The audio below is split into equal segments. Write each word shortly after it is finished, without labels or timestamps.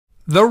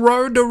The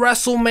road to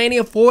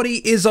WrestleMania 40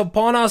 is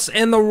upon us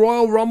and the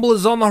Royal Rumble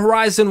is on the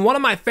horizon, one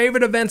of my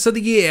favorite events of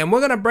the year, and we're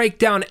going to break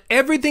down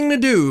everything to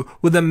do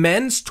with the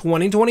men's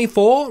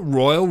 2024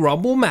 Royal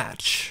Rumble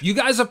match. You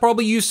guys are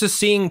probably used to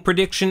seeing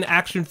prediction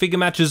action figure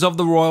matches of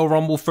the Royal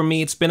Rumble. For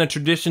me, it's been a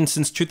tradition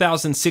since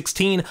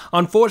 2016.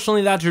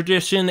 Unfortunately, that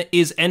tradition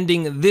is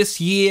ending this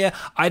year.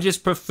 I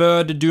just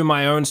prefer to do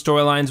my own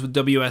storylines with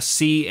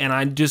WSC, and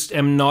I just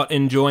am not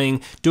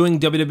enjoying doing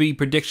WWE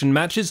prediction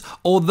matches,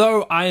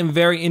 although I am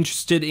very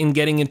interested in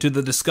getting into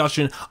the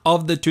discussion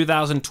of the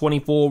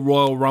 2024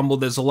 Royal Rumble.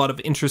 There's a lot of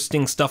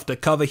interesting stuff to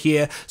cover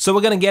here, so we're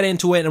going to get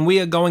into it, and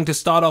we are going to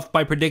start off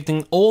by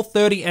predicting all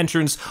 30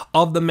 entrants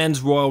of the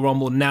men's Royal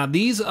Rumble. Now,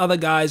 these are the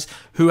guys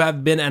who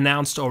have been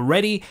announced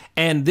already,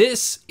 and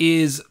this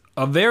is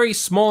a very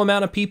small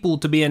amount of people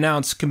to be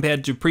announced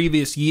compared to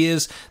previous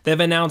years. They've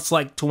announced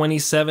like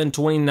 27,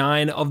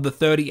 29 of the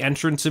 30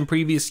 entrants in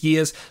previous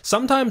years.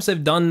 Sometimes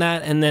they've done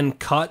that and then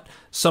cut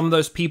some of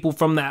those people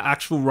from that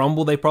actual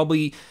Rumble. They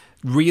probably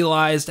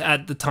realized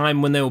at the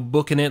time when they were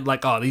booking it,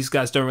 like, oh, these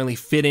guys don't really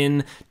fit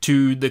in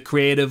to the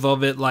creative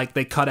of it. Like,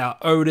 they cut out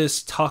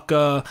Otis,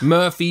 Tucker,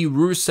 Murphy,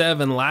 Rusev,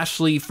 and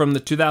Lashley from the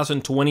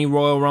 2020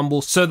 Royal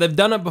Rumble. So they've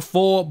done it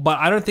before, but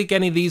I don't think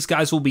any of these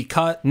guys will be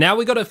cut. Now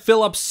we got to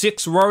fill up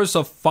 6 rows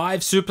of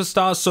 5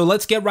 superstars. So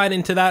let's get right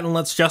into that and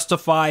let's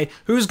justify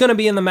who's going to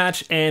be in the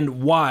match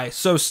and why.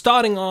 So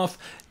starting off,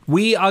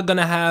 we are going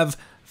to have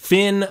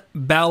Finn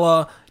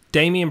Balor,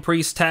 Damian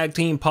Priest tag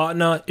team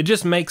partner. It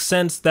just makes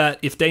sense that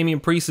if Damian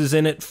Priest is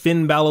in it,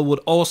 Finn Balor would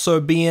also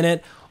be in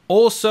it.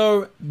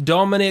 Also,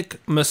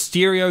 Dominic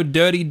Mysterio,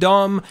 Dirty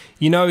Dom,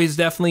 you know he's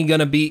definitely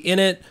going to be in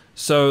it,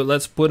 so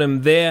let's put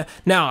him there.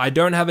 Now, I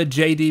don't have a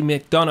JD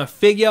McDonough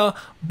figure,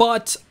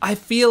 but I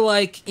feel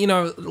like, you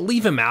know,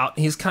 leave him out.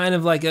 He's kind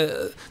of like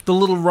the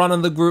little run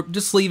of the group.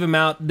 Just leave him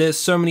out. There's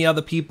so many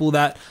other people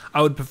that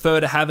I would prefer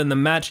to have in the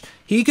match.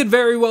 He could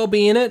very well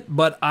be in it,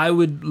 but I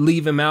would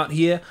leave him out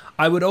here.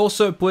 I would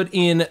also put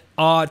in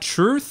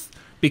R-Truth,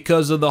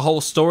 because of the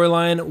whole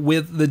storyline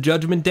with the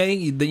Judgment Day.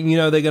 You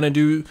know, they're going to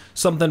do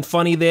something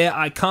funny there.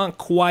 I can't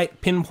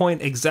quite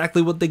pinpoint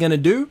exactly what they're going to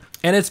do,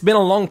 and it's been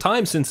a long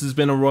time since there's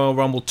been a Royal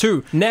Rumble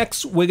too.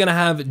 Next, we're going to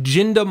have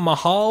Jinder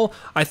Mahal.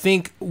 I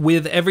think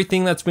with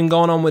everything that's been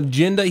going on with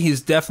Jinder,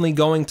 he's definitely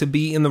going to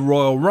be in the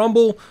Royal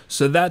Rumble,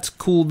 so that's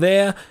cool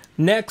there.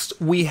 Next,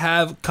 we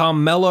have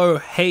Carmelo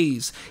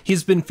Hayes.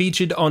 He's been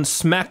featured on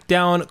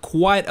SmackDown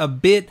quite a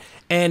bit,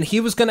 and he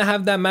was going to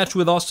have that match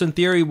with Austin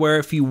Theory where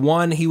if he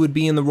won, he would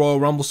be in the Royal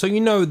Rumble. So you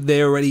know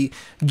they're already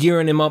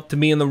gearing him up to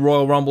be in the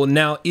Royal Rumble.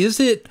 Now, is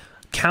it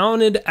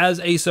counted as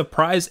a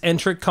surprise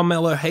entrant,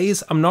 Carmelo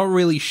Hayes? I'm not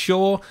really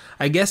sure.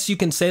 I guess you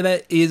can say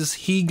that. Is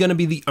he going to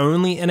be the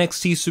only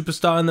NXT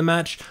superstar in the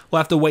match? We'll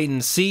have to wait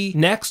and see.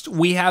 Next,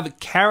 we have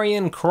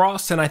Karrion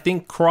Kross, and I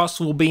think Kross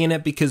will be in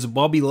it because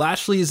Bobby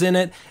Lashley is in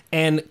it,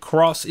 and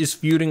Kross is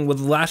feuding with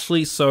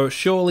Lashley, so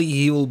surely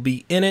he will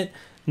be in it.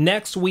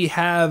 Next, we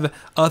have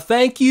a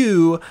thank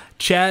you,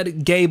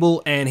 Chad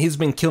Gable, and he's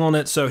been killing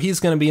it, so he's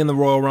going to be in the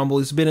Royal Rumble.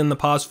 He's been in the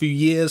past few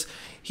years.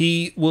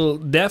 He will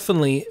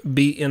definitely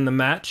be in the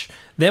match.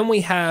 Then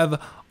we have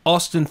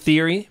Austin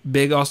Theory,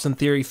 big Austin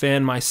Theory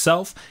fan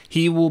myself.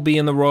 He will be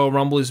in the Royal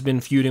Rumble. He's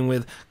been feuding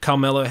with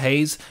Carmelo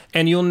Hayes.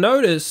 And you'll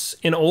notice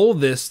in all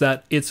this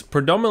that it's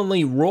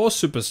predominantly Raw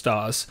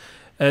superstars.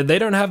 They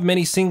don't have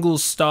many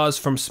singles stars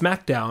from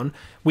SmackDown.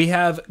 We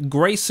have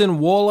Grayson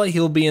Waller.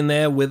 He'll be in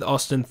there with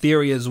Austin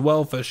Theory as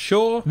well for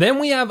sure. Then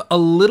we have a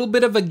little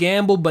bit of a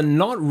gamble, but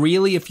not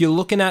really. If you're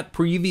looking at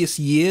previous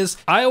years,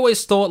 I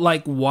always thought,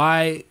 like,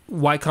 why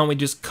can't we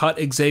just cut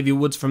Xavier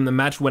Woods from the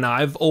match when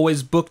I've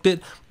always booked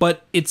it?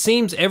 But it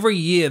seems every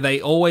year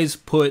they always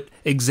put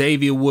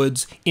Xavier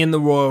Woods in the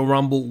Royal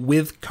Rumble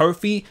with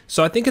Kofi.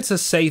 So I think it's a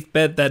safe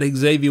bet that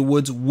Xavier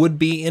Woods would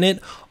be in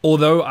it,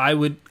 although I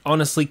would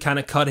honestly kind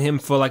of cut him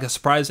for like a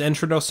surprise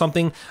entrant or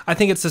something. I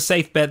think it's a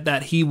safe bet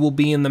that he will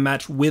be in the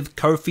match with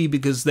Kofi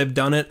because they've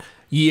done it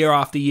year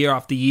after year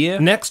after year.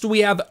 Next, we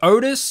have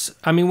Otis.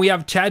 I mean, we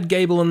have Chad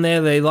Gable in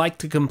there. They like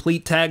to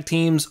complete tag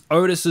teams.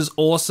 Otis is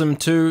awesome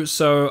too,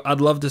 so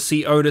I'd love to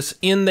see Otis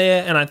in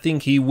there, and I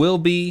think he will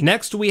be.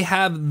 Next, we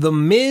have The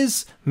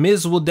Miz.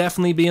 Miz will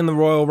definitely be in the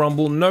Royal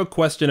Rumble, no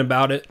question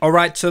about it.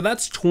 Alright, so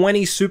that's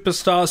 20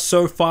 superstars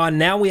so far.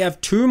 Now we have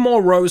 2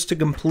 more rows to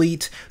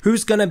complete.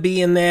 Who's going to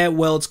be in there?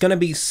 Well, it's going to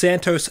be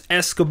Santos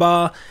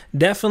Escobar,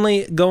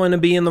 definitely going to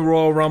be in the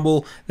Royal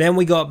Rumble. Then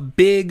we got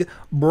Big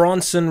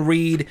Bronson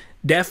Reed,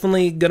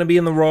 definitely going to be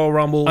in the Royal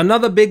Rumble.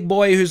 Another big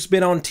boy who's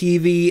been on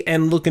TV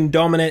and looking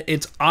dominant,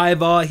 it's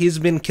Ivar. He's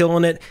been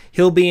killing it.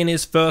 He'll be in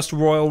his first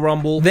Royal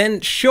Rumble. Then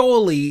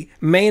surely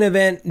main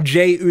event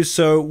Jey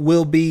Uso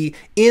will be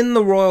in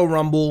the Royal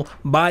Rumble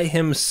by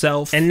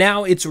himself. And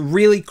now it's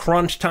really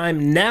crunch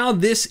time. Now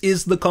this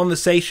is the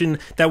conversation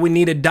that we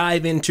need to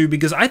dive into,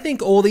 because I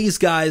think all these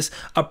guys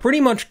are pretty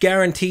much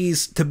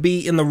guarantees to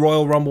be in the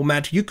Royal Rumble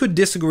match. You could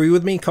disagree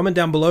with me, comment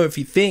down below if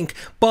you think,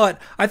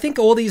 but I think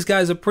all these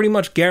guys are pretty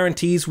much guarantees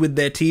with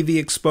their TV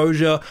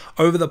exposure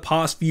over the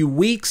past few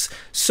weeks.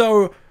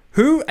 So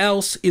who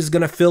else is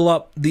going to fill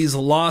up these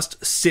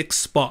last 6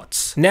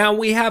 spots? spots. Now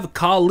we have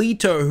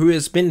Carlito, who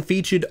has been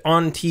featured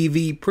on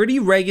TV pretty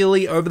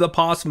regularly over the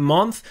past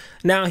month.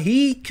 Now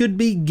he could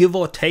be give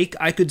or take.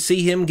 I could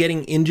see him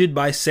getting injured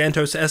by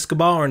Santos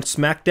Escobar on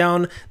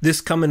SmackDown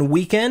this coming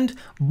weekend,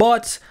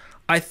 but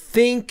I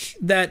think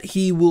that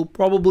he will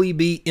probably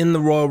be in the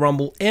Royal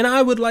Rumble, and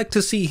I would like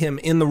to see him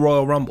in the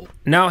Royal Rumble.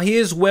 Now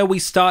here's where we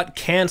start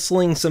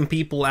canceling some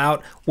people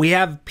out. We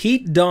have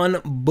Pete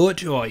Dunne,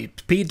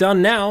 Pete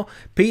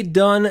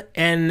Dunne,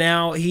 and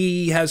now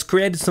he has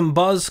created some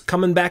buzz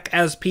coming back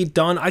as Pete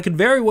Dunne. I could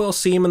very well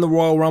see him in the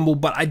Royal Rumble,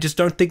 but I just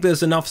don't think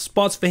there's enough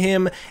spots for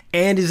him,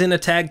 and he's in a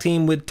tag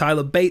team with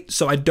Tyler Bate,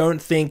 so I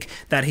don't think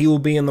that he will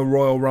be in the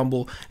Royal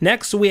Rumble.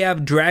 Next we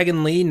have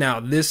Dragon Lee. Now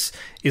this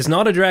is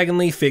not a Dragon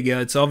Lee figure,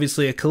 it's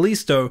obviously a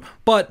Kalisto,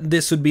 but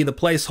this would be the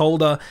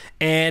placeholder,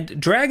 and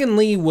Dragon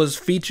Lee was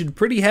featured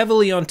pretty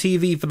heavily on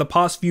TV for the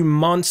past few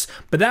months,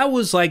 but that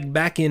was like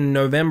back in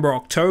November,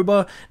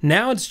 October.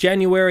 Now it's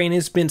January and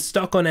he's been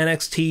stuck on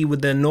NXT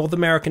with the North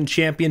American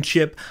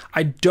Championship.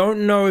 I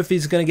don't know if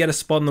he's going to get a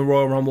spot in the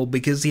Royal Rumble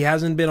because he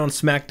hasn't been on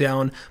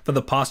SmackDown for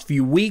the past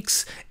few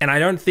weeks, and I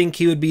don't think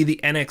he would be the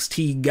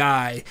NXT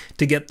guy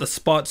to get the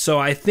spot, so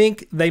I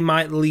think they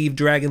might leave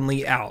Dragon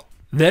Lee out.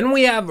 Then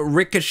we have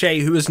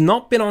Ricochet, who has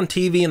not been on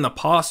TV in the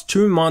past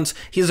 2 months.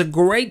 He's a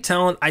great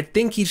talent. I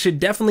think he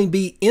should definitely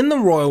be in the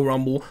Royal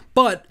Rumble,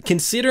 but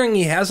considering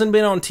he hasn't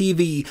been on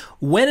TV,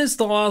 when is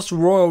the last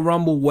Royal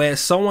Rumble where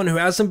someone who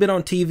hasn't been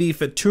on TV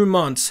for 2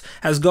 months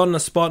has gotten a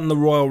spot in the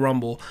Royal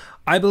Rumble?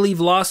 I believe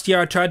last year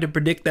I tried to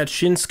predict that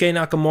Shinsuke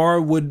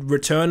Nakamura would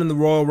return in the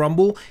Royal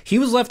Rumble. He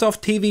was left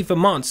off TV for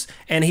months,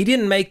 and he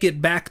didn't make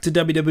it back to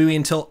WWE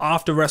until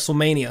after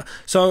WrestleMania.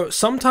 So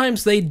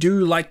sometimes they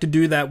do like to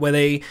do that, where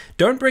they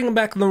don't bring him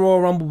back in the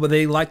Royal Rumble, but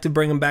they like to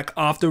bring him back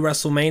after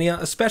WrestleMania,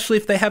 especially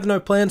if they have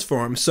no plans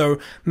for him. So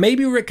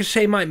maybe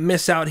Ricochet might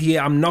miss out here.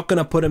 I'm not going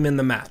to put him in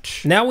the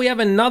match. Now we have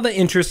another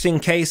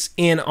interesting case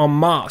in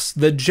Omos.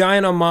 The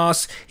Giant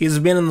Omos. He's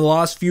been in the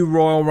last few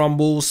Royal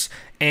Rumbles,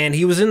 and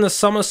he was in the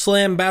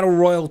SummerSlam Battle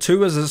Royal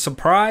 2 as a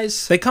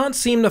surprise. They can't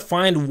seem to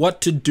find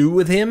what to do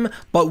with him,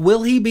 but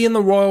will he be in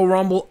the Royal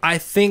Rumble? I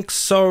think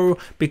so,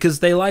 because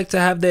they like to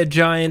have their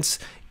giants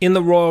in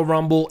the Royal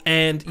Rumble,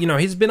 and you know,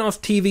 he's been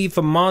off TV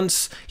for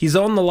months, he's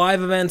on the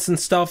live events and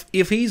stuff.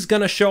 If he's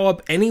gonna show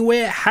up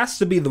anywhere, it has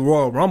to be the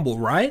Royal Rumble,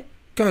 right?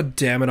 God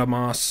damn it,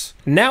 Omos.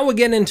 Now we're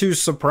getting into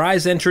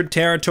surprise entrant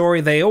territory.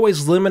 They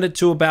always limit it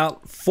to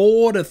about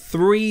 4 to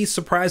 3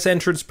 surprise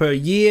entrants per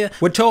year.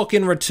 We're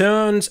talking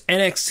returns,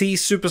 NXT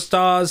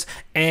superstars,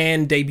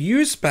 and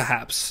debuts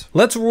perhaps.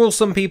 Let's rule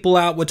some people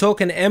out. We're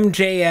talking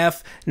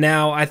MJF.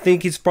 Now, I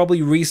think he's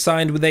probably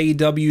re-signed with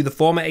AEW, the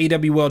former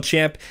AEW World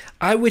Champ.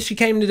 I wish he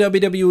came to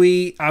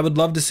WWE. I would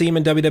love to see him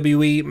in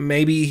WWE.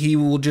 Maybe he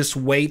will just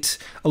wait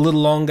a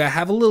little longer,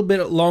 have a little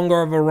bit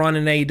longer of a run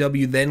in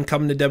AEW, then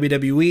come to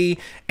WWE.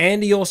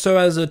 And he also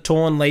has a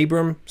torn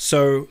labrum,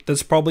 so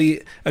that's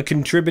probably a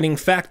contributing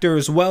factor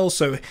as well,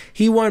 so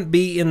he won't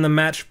be in the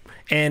match,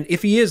 and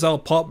if he is, I'll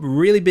pop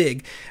really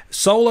big.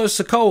 Solo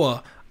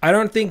Sikoa, I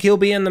don't think he'll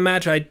be in the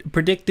match. I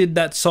predicted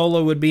that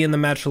Solo would be in the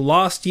match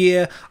last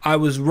year. I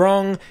was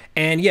wrong.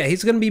 And yeah,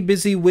 he's going to be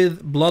busy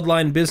with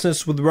Bloodline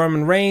business with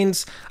Roman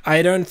Reigns.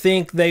 I don't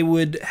think they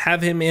would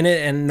have him in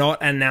it and not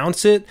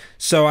announce it.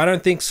 So I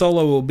don't think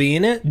Solo will be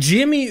in it.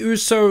 Jimmy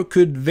Uso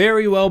could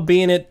very well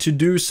be in it to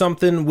do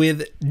something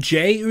with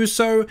Jey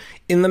Uso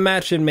in the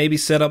match and maybe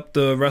set up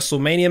the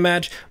WrestleMania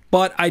match.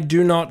 But I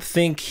do not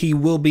think he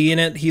will be in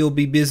it. He'll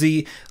be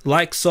busy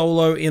like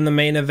Solo in the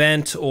main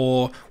event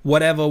or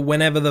whatever,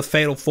 whenever the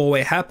Fatal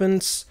 4-Way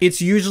happens.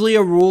 It's usually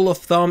a rule of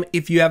thumb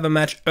if you have a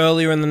match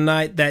earlier in the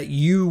night that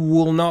you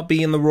will not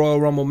be in the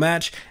Royal Rumble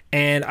match,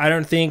 and I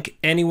don't think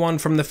anyone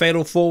from the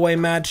Fatal 4-Way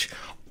match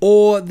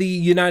or the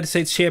United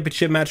States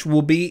Championship match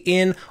will be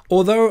in,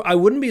 although I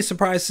wouldn't be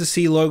surprised to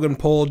see Logan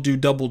Paul do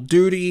double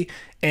duty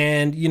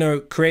and, you know,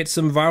 create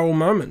some viral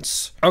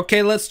moments.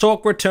 Okay, let's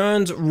talk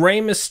returns.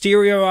 Rey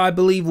Mysterio, I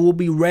believe, will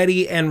be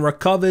ready and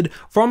recovered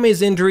from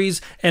his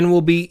injuries and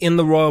will be in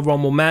the Royal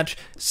Rumble match,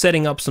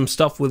 setting up some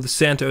stuff with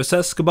Santos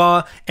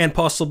Escobar and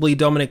possibly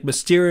Dominic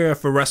Mysterio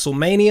for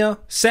WrestleMania.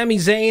 Sami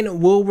Zayn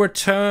will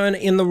return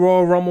in the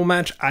Royal Rumble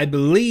match, I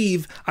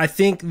believe. I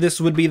think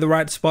this would be the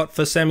right spot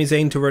for Sami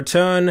Zayn to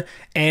return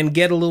and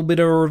get a little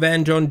bit of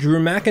revenge on Drew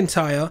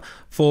McIntyre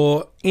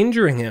for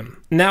injuring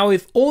him. Now,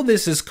 if all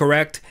this is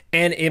correct,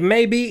 and it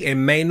may be, it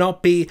may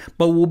not be,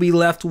 but we'll be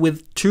left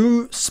with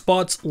 2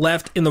 spots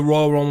left in the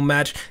Royal Rumble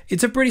match.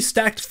 It's a pretty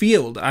stacked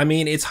field. I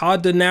mean, it's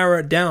hard to narrow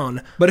it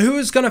down. But who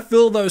is going to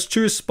fill those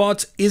 2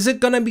 spots? Is it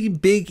going to be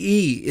Big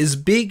E? Is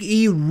Big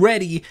E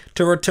ready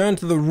to return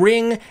to the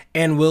ring?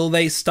 And will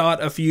they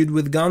start a feud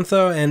with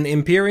Gunther and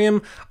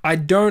Imperium? I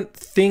don't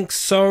think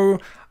so.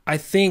 I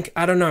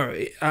don't know,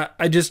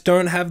 I just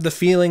don't have the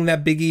feeling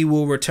that Big E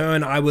will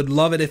return. I would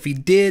love it if he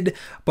did,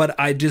 but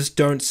I just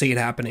don't see it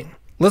happening.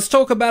 Let's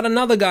talk about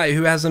another guy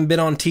who hasn't been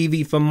on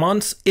TV for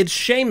months. It's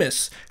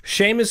Sheamus.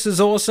 Sheamus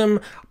is awesome,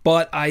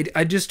 but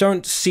I just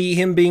don't see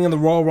him being in the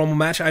Royal Rumble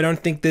match. I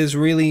don't think there's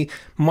really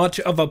much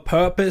of a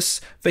purpose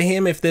for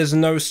him if there's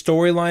no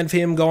storyline for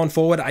him going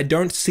forward. I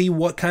don't see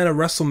what kind of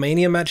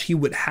WrestleMania match he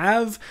would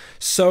have,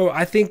 so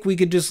I think we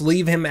could just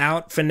leave him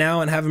out for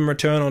now and have him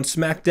return on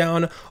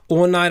SmackDown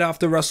or night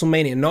after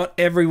WrestleMania. Not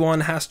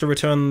everyone has to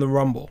return in the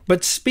Rumble.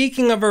 But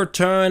speaking of a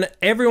return,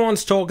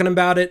 everyone's talking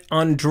about it.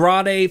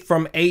 Andrade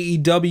from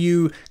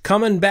AEW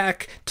coming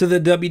back to the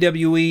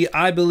WWE.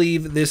 I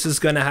believe this is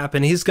going to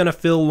happen. He's going to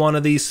fill one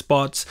of these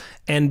spots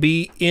and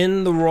be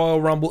in the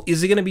Royal Rumble.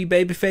 Is he going to be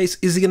babyface?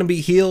 Is he going to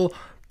be heel?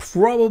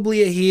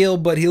 Probably a heel,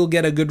 but he'll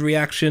get a good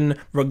reaction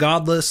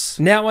regardless.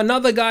 Now,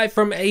 another guy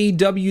from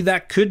AEW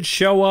that could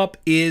show up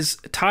is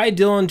Tye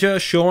Dillinger.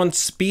 Shawn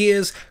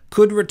Spears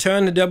could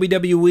return to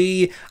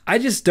WWE. I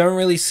just don't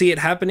really see it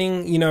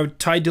happening. You know,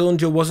 Tye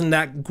Dillinger wasn't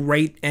that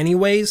great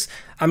anyways.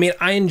 I mean,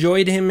 I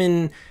enjoyed him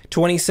in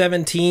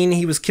 2017.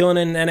 He was killing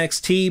in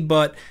NXT,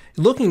 but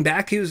looking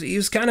back, he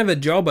was kind of a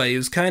jobber. He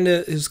was kind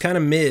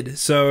of mid.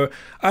 So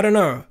I don't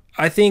know.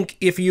 I think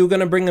if you're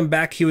going to bring him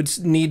back, he would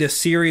need a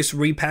serious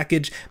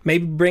repackage.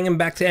 Maybe bring him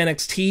back to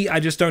NXT. I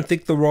just don't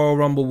think the Royal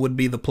Rumble would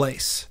be the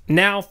place.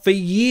 Now, for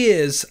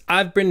years,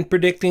 I've been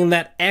predicting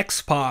that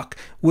X-Pac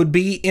would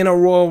be in a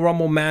Royal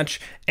Rumble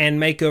match and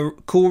make a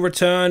cool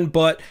return,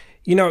 but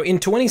you know, in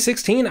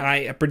 2016,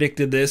 I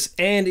predicted this,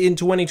 and in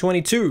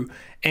 2022,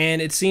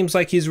 and it seems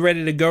like he's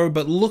ready to go,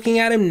 but looking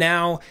at him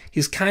now,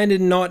 he's kind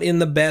of not in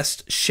the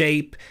best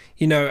shape.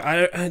 You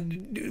know,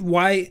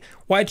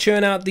 why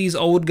churn out these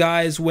old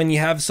guys when you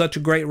have such a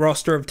great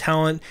roster of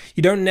talent?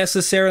 You don't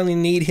necessarily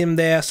need him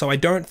there, so I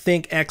don't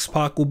think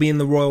X-Pac will be in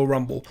the Royal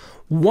Rumble.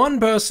 One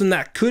person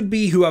that could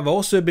be, who I've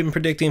also been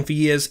predicting for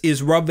years,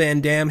 is Rob Van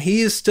Dam.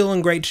 He is still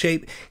in great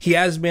shape. He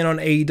has been on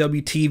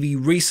AEW TV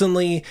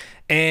recently,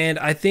 and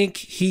I think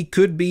he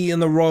could be in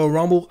the Royal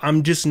Rumble.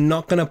 I'm just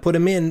not going to put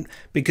him in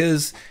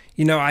because,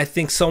 you know, I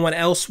think someone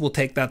else will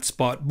take that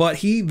spot, but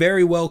he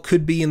very well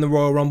could be in the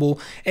Royal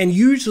Rumble, and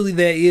usually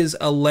there is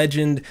a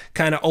legend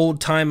kind of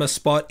old-timer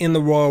spot in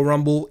the Royal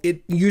Rumble.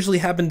 It usually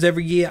happens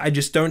every year. I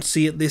just don't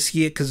see it this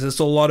year because there's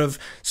a lot of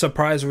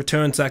surprise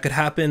returns that could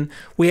happen.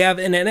 We have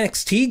an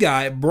NXT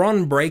guy,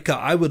 Bron Breakker.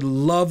 I would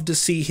love to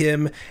see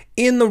him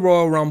in the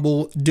Royal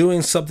Rumble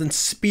doing something,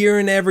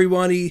 spearing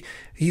everybody.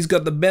 He's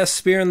got the best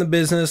spear in the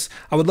business.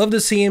 I would love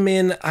to see him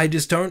in. I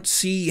just don't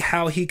see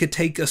how he could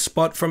take a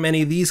spot from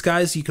any of these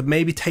guys. You could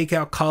maybe take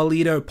out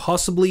Carlito,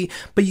 possibly,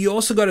 but you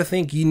also got to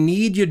think you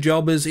need your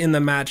jobbers in the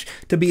match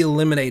to be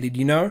eliminated,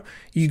 you know?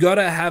 You got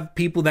to have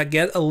people that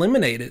get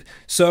eliminated.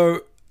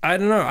 So I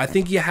don't know. I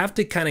think you have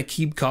to kind of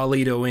keep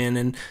Carlito in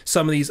and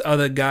some of these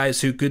other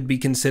guys who could be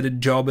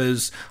considered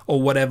jobbers or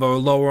whatever, or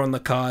lower on the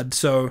card.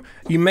 So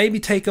you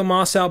maybe take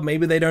Omos out.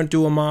 Maybe they don't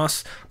do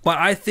Omos. But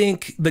I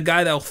think the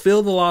guy that'll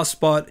fill the last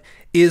spot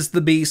is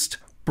the Beast,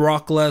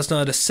 Brock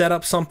Lesnar, to set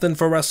up something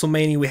for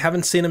WrestleMania. We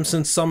haven't seen him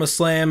since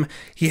SummerSlam.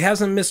 He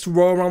hasn't missed a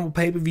Royal Rumble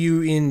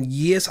pay-per-view in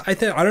years. I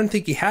don't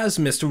think he has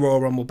missed a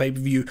Royal Rumble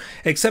pay-per-view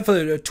except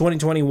for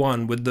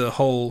 2021 with the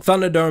whole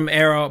Thunderdome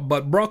era.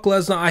 But Brock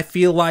Lesnar, I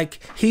feel like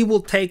he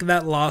will take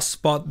that last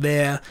spot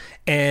there.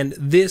 And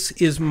this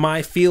is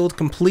my field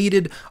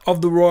completed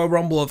of the Royal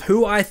Rumble of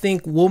who I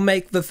think will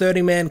make the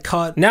 30-man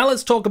cut. Now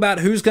let's talk about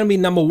who's going to be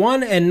number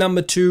 1 and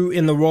number 2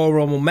 in the Royal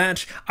Rumble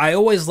match. I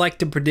always like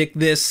to predict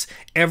this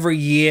every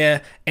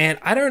year, and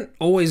I don't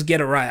always get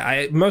it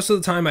right. Most of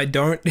the time I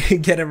don't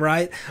get it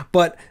right,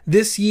 but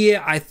this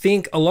year I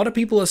think a lot of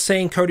people are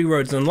saying Cody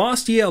Rhodes, and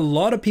last year a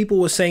lot of people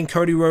were saying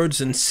Cody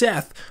Rhodes and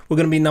Seth were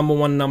going to be number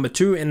 1 and number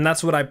 2, and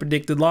that's what I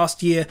predicted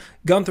last year.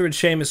 Gunther and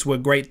Sheamus were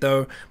great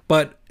though,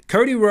 but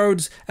Cody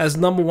Rhodes as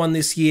number 1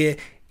 this year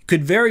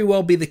could very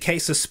well be the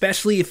case,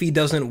 especially if he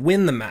doesn't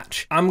win the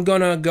match. I'm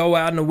gonna go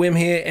out on a whim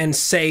here and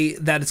say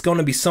that it's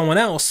gonna be someone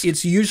else.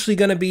 It's usually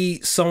gonna be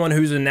someone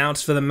who's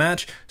announced for the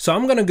match, so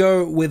I'm gonna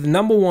go with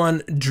number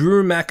 1,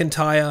 Drew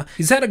McIntyre.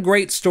 He's had a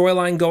great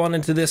storyline going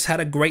into this, had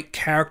a great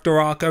character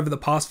arc over the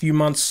past few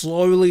months,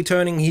 slowly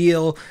turning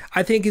heel.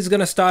 I think he's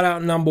gonna start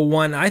out number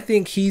 1. I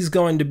think he's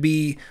going to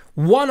be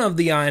one of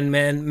the Iron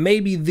Man,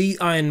 maybe the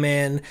Iron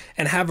Man,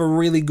 and have a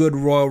really good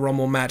Royal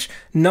Rumble match.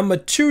 Number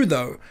 2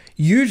 though,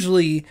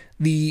 usually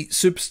the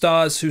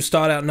superstars who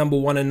start out number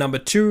 1 and number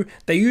 2,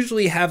 they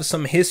usually have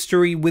some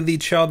history with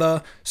each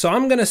other. So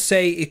I'm going to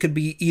say it could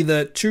be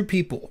either 2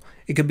 people.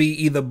 It could be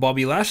either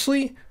Bobby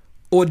Lashley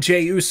or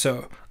Jey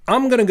Uso.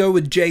 I'm going to go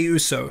with Jey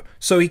Uso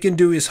so he can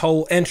do his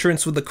whole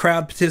entrance with the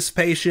crowd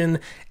participation,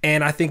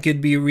 and I think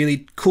it'd be a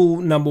really cool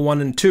number 1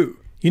 and 2.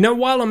 You know,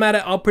 while I'm at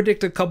it, I'll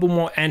predict a couple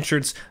more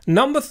entrants.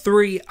 Number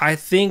 3, I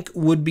think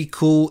would be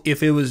cool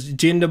if it was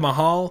Jinder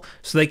Mahal,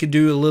 so they could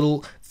do a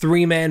little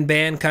 3-man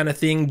band kind of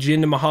thing.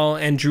 Jinder Mahal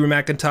and Drew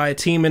McIntyre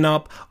teaming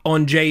up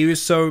on Jey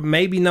Uso.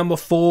 Maybe number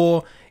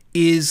 4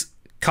 is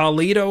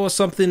Carlito or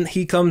something,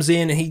 he comes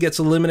in and he gets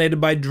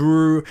eliminated by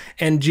Drew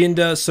and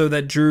Jinder so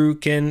that Drew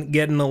can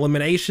get an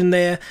elimination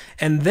there.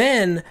 And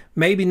then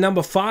maybe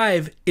number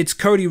 5, it's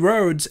Cody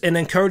Rhodes, and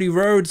then Cody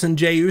Rhodes and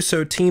Jey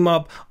Uso team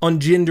up on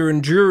Jinder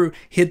and Drew,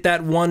 hit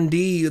that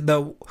 1D,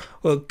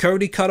 the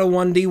Cody Cutter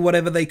 1D,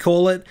 whatever they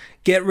call it,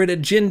 get rid of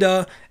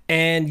Jinder,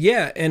 and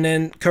yeah, and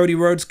then Cody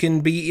Rhodes can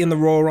be in the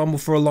Royal Rumble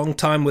for a long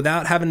time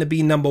without having to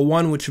be number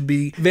 1, which would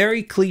be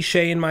very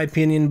cliche in my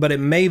opinion, but it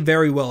may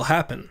very well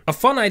happen. A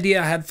fun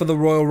idea I had for the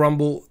Royal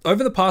Rumble,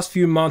 over the past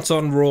few months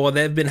on Raw,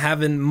 they've been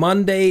having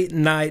Monday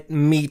Night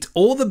Meat,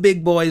 all the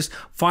big boys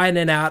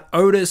fighting out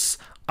Otis,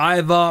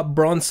 Ivar,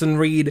 Bronson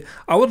Reed.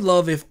 I would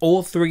love if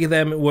all 3 of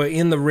them were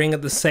in the ring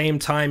at the same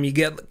time. You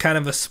get kind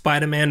of a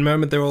Spider-Man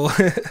moment. They're all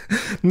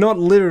not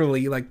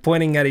literally like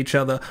pointing at each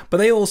other, but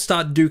they all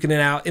start duking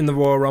it out in the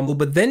Royal Rumble.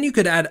 But then you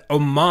could add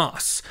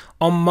Omos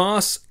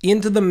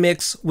into the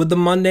mix with the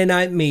Monday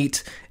Night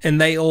Meat, and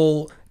they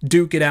all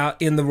duke it out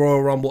in the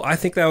Royal Rumble. I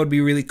think that would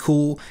be really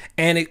cool,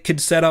 and it could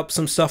set up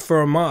some stuff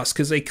for Omos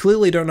because they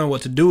clearly don't know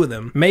what to do with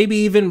him. Maybe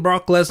even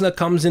Brock Lesnar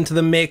comes into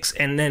the mix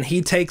and then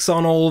he takes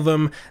on all of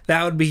them.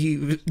 That would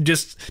be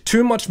just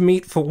too much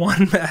meat for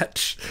one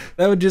match.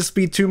 That would just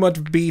be too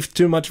much beef,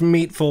 too much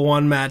meat for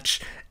one match.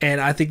 And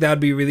I think that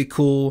would be really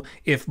cool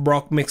if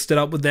Brock mixed it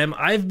up with them.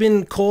 I've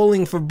been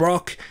calling for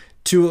Brock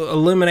to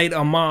eliminate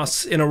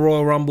Omos in a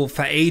Royal Rumble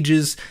for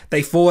ages.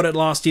 They fought at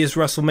last year's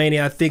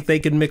WrestleMania. I think they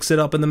could mix it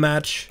up in the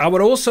match. I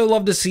would also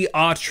love to see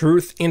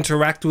R-Truth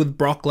interact with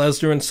Brock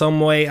Lesnar in some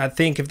way. I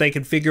think if they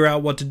could figure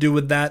out what to do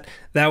with that,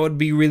 that would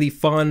be really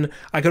fun.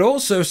 I could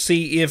also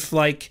see if,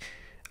 like,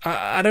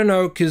 I don't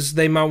know, because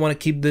they might want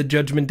to keep the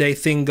Judgment Day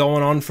thing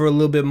going on for a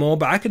little bit more,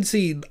 but I could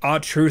see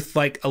R-Truth,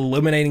 like,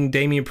 eliminating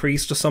Damian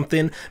Priest or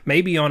something,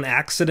 maybe on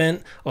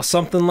accident or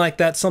something like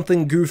that,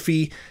 something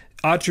goofy.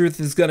 R-Truth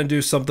is going to do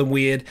something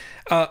weird.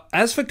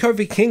 As for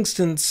Kofi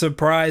Kingston's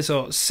surprise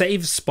or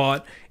save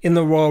spot in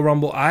the Royal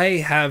Rumble, I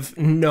have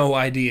no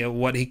idea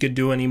what he could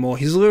do anymore.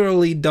 He's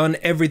literally done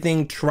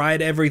everything,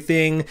 tried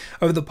everything.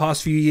 Over the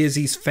past few years,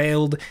 he's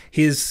failed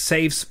his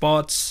save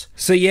spots.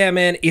 So yeah,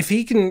 man, if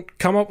he can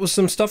come up with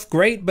some stuff,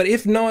 great. But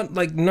if not,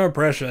 like, no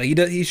pressure.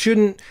 He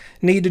shouldn't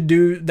need to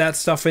do that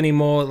stuff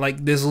anymore.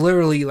 Like, there's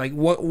literally, like,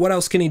 what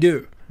else can he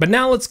do? But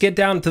now let's get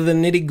down to the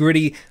nitty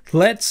gritty.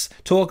 Let's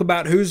talk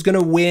about who's going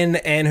to win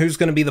and who's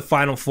going to be the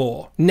Final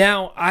 4.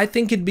 Now, I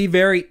think it'd be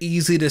very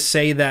easy to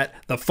say that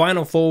the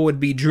Final 4 would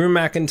be Drew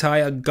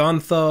McIntyre,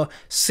 Gunther,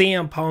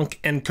 CM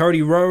Punk, and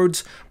Cody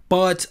Rhodes.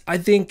 But I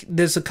think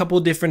there's a couple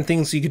different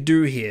things you could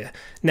do here.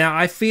 Now,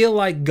 I feel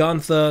like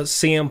Gunther,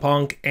 CM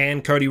Punk,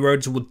 and Cody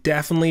Rhodes will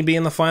definitely be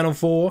in the Final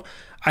 4.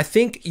 I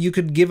think you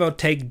could give or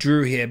take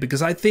Drew here,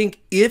 because I think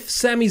if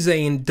Sami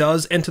Zayn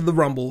does enter the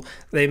Rumble,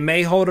 they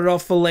may hold it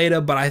off for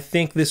later, but I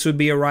think this would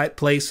be a right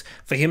place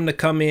for him to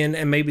come in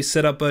and maybe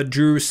set up a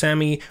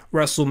Drew-Sami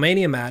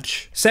WrestleMania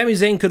match. Sami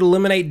Zayn could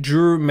eliminate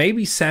Drew,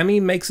 maybe Sami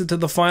makes it to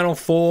the Final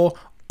 4,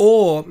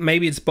 or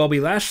maybe it's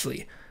Bobby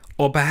Lashley,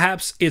 or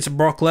perhaps it's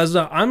Brock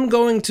Lesnar. I'm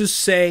going to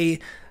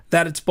say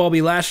that it's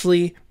Bobby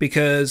Lashley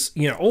because,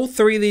 you know, all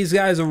 3 of these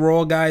guys are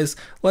Raw guys.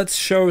 Let's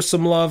show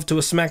some love to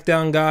a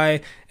SmackDown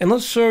guy, and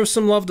let's show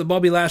some love to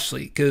Bobby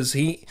Lashley because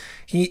he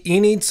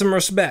needs some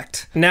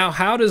respect. Now,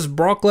 how does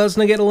Brock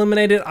Lesnar get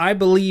eliminated? I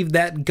believe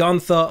that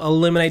Gunther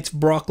eliminates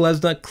Brock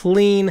Lesnar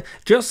clean,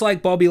 just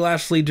like Bobby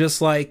Lashley,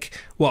 just like,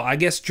 well, I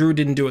guess Drew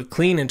didn't do it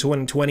clean in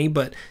 2020,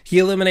 but he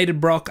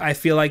eliminated Brock. I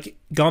feel like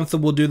Gunther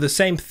will do the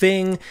same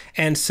thing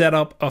and set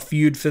up a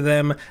feud for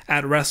them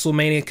at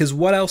WrestleMania, because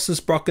what else is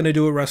Brock going to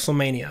do at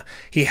WrestleMania?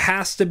 He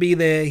has to be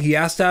there. He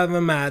has to have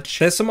a match.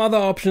 There's some other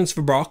options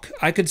for Brock.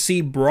 I could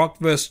see Brock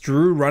versus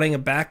Drew running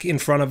it back in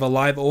front of a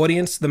live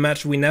audience, the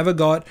match we never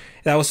got.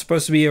 That was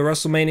supposed to be a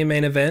WrestleMania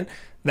main event.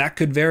 That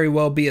could very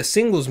well be a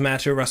singles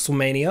match at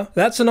WrestleMania.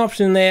 That's an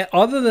option there.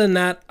 Other than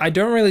that, I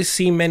don't really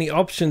see many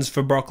options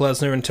for Brock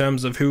Lesnar in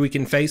terms of who we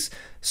can face.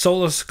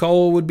 Solo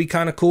Sikoa would be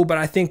kind of cool, but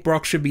I think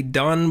Brock should be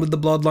done with the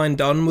Bloodline,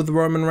 done with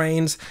Roman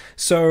Reigns.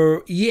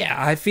 So yeah,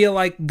 I feel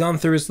like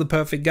Gunther is the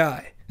perfect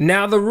guy.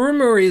 Now, the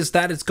rumor is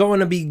that it's going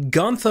to be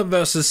Gunther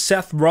versus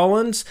Seth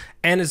Rollins,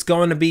 and it's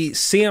going to be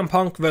CM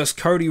Punk versus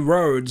Cody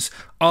Rhodes.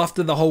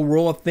 After the whole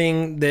Raw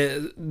thing,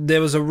 there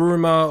was a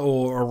rumor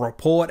or a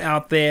report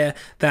out there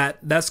that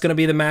that's going to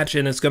be the match,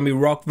 and it's going to be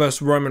Rock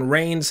versus Roman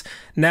Reigns.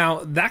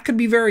 Now, that could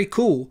be very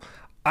cool.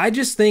 I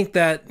just think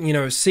that, you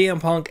know, CM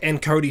Punk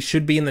and Cody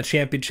should be in the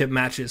championship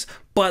matches.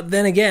 But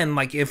then again,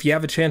 like, if you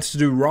have a chance to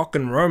do Rock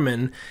and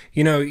Roman,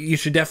 you know, you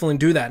should definitely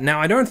do that. Now,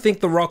 I don't think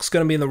The Rock's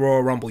going to be in the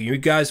Royal Rumble. You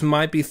guys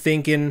might be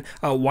thinking,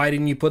 why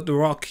didn't you put The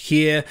Rock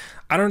here?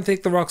 I don't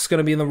think The Rock's going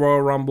to be in the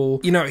Royal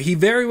Rumble. You know, he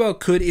very well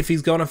could if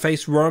he's going to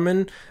face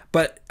Roman,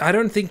 but I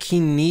don't think he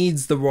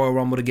needs the Royal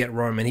Rumble to get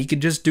Roman. He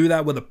could just do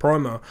that with a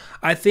promo.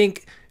 I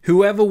think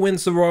whoever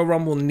wins the Royal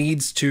Rumble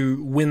needs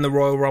to win the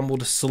Royal Rumble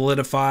to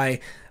solidify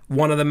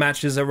one of the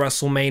matches at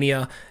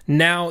WrestleMania.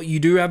 Now, you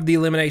do have the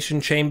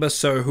Elimination Chamber,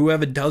 so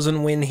whoever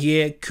doesn't win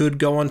here could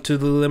go on to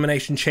the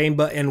Elimination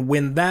Chamber and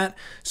win that.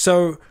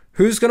 So,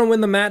 who's going to win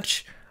the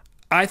match?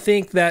 I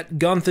think that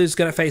Gunther's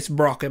going to face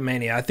Brock at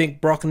Mania. I think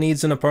Brock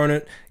needs an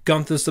opponent.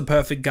 Gunther's the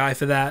perfect guy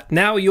for that.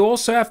 Now, you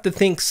also have to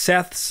think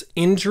Seth's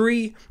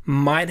injury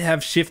might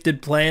have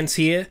shifted plans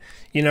here.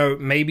 You know,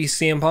 maybe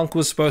CM Punk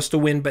was supposed to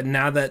win, but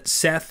now that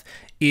Seth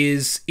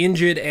is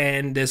injured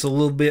and there's a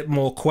little bit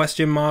more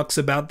question marks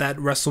about that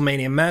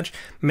WrestleMania match,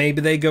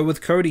 maybe they go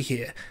with Cody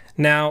here.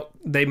 Now,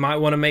 they might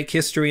want to make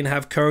history and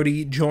have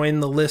Cody join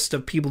the list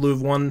of people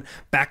who've won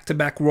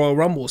back-to-back Royal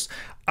Rumbles.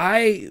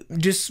 I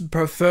just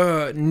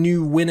prefer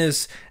new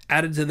winners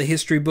added to the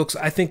history books.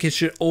 I think it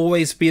should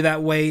always be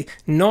that way,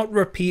 not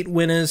repeat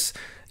winners.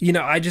 You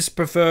know, I just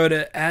prefer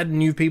to add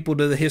new people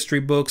to the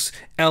history books,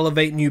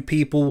 elevate new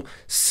people.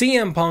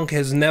 CM Punk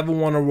has never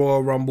won a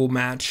Royal Rumble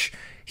match.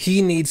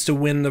 He needs to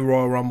win the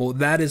Royal Rumble.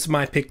 That is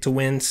my pick to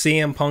win.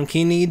 CM Punk,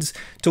 he needs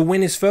to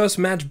win his first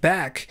match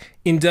back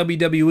in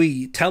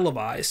WWE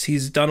televised.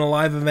 He's done a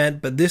live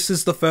event, but this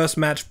is the first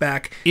match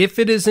back. If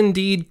it is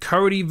indeed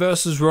Cody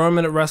versus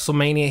Roman at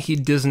WrestleMania, he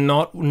does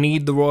not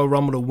need the Royal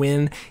Rumble to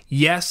win.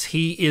 Yes,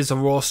 he is a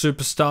Raw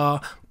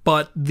superstar,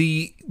 but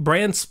the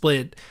brand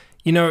split,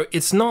 you know,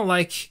 it's not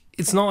like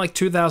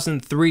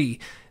 2003.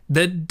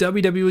 The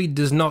WWE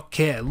does not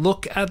care.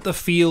 Look at the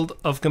field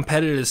of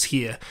competitors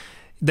here.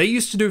 They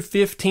used to do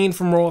 15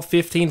 from Raw,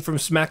 15 from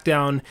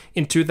SmackDown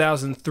in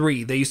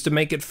 2003. They used to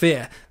make it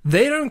fair.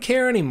 They don't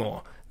care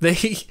anymore.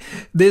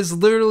 There's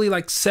literally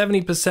like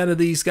 70% of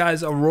these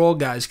guys are Raw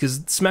guys because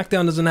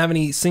SmackDown doesn't have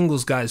any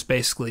singles guys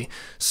basically.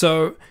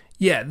 So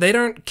yeah, they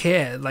don't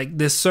care. Like,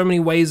 there's so many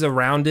ways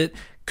around it.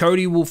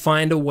 Cody will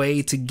find a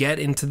way to get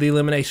into the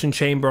Elimination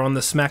Chamber on the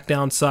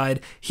SmackDown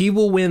side. He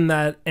will win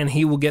that and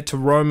he will get to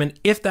Roman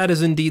if that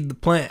is indeed the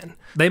plan.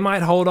 They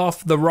might hold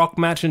off the Rock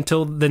match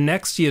until the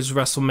next year's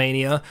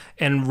WrestleMania,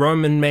 and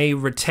Roman may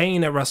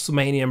retain at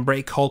WrestleMania and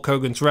break Hulk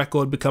Hogan's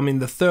record, becoming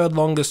the third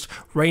longest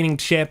reigning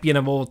champion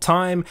of all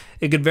time.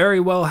 It could very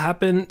well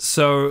happen,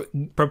 so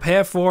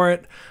prepare for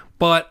it.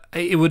 But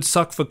it would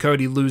suck for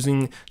Cody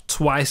losing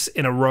twice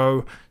in a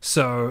row,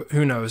 so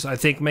who knows. I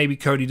think maybe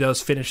Cody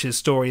does finish his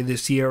story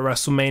this year at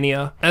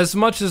WrestleMania. As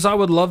much as I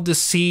would love to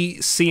see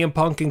CM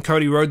Punk and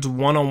Cody Rhodes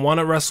one-on-one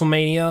at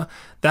WrestleMania,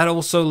 that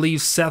also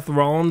leaves Seth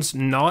Rollins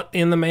not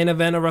in the main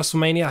event of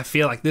WrestleMania. I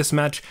feel like this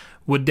match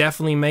would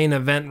definitely main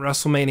event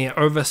WrestleMania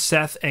over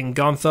Seth and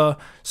Gunther,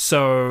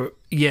 so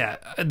yeah,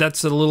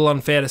 that's a little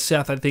unfair to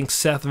Seth. I think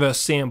Seth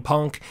versus CM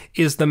Punk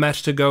is the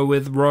match to go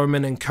with.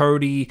 Roman and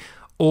Cody.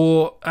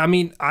 Or, I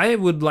mean, I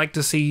would like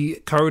to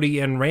see Cody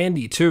and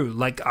Randy too.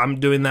 Like,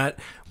 I'm doing that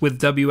with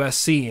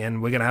WSC,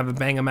 and we're going to have a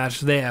banger match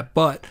there.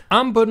 But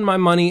I'm putting my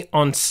money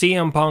on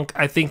CM Punk.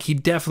 I think he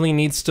definitely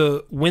needs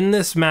to win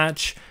this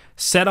match,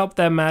 set up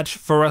that match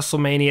for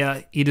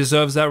WrestleMania. He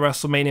deserves that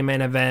WrestleMania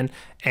main event,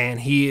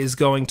 and he is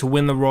going to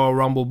win the Royal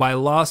Rumble by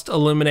last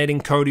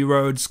eliminating Cody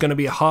Rhodes. It's going to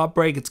be a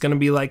heartbreak. It's going to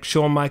be like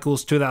Shawn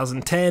Michaels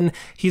 2010.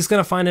 He's going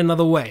to find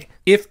another way.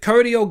 If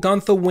Cody or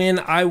Gunther win,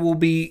 I will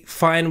be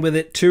fine with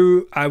it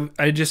too.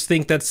 I just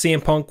think that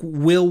CM Punk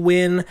will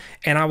win,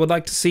 and I would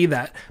like to see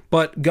that.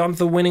 But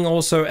Gunther winning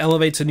also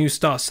elevates a new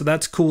star, so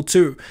that's cool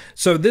too.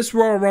 So this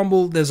Royal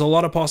Rumble, there's a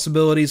lot of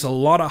possibilities, a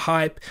lot of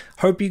hype.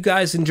 Hope you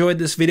guys enjoyed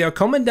this video.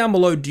 Comment down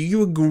below, do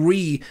you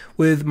agree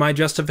with my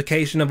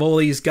justification of all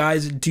these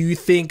guys? Do you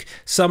think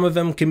some of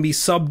them can be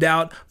subbed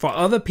out for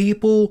other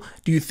people?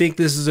 Do you think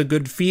this is a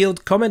good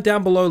field? Comment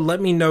down below,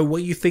 let me know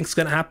what you think is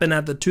going to happen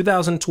at the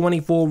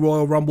 2024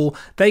 Royal Rumble.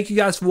 Thank you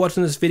guys for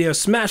watching this video.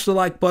 Smash the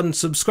like button,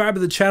 subscribe to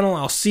the channel.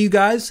 I'll see you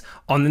guys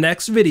on the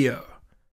next video.